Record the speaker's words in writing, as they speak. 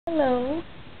Hello,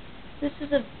 this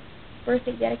is a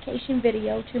birthday dedication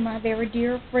video to my very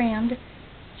dear friend,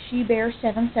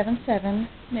 SheBear777,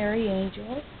 Mary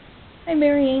Angel. Hi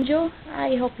Mary Angel,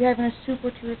 I hope you're having a super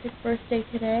terrific birthday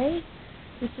today.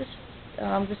 This is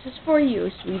for you,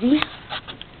 sweetie.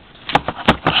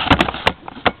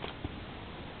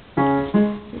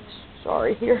 Oops,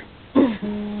 sorry here.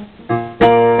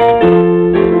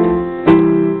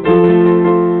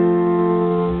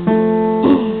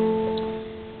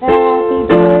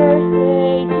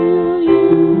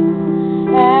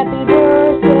 Happy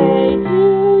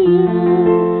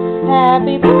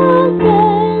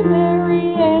birthday,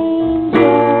 Mary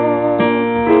Angel.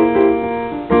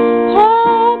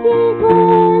 Happy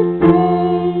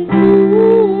birthday to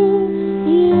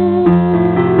you.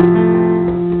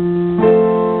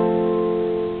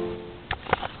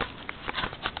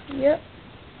 Yep.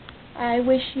 I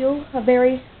wish you a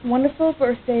very wonderful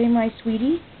birthday, my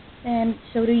sweetie. And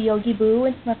so do Yogi Boo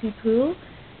and Snuffy Poo.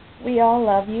 We all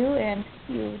love you, and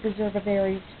you deserve a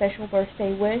very special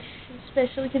birthday wish,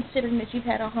 especially considering that you've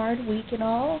had a hard week and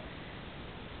all.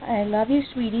 I love you,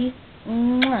 sweetie.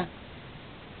 Mwah.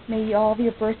 May all of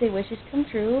your birthday wishes come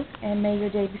true, and may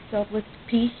your day be filled with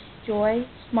peace, joy,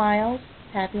 smiles,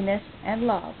 happiness, and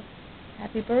love.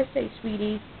 Happy birthday,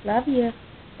 sweetie. Love you.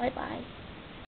 Bye-bye.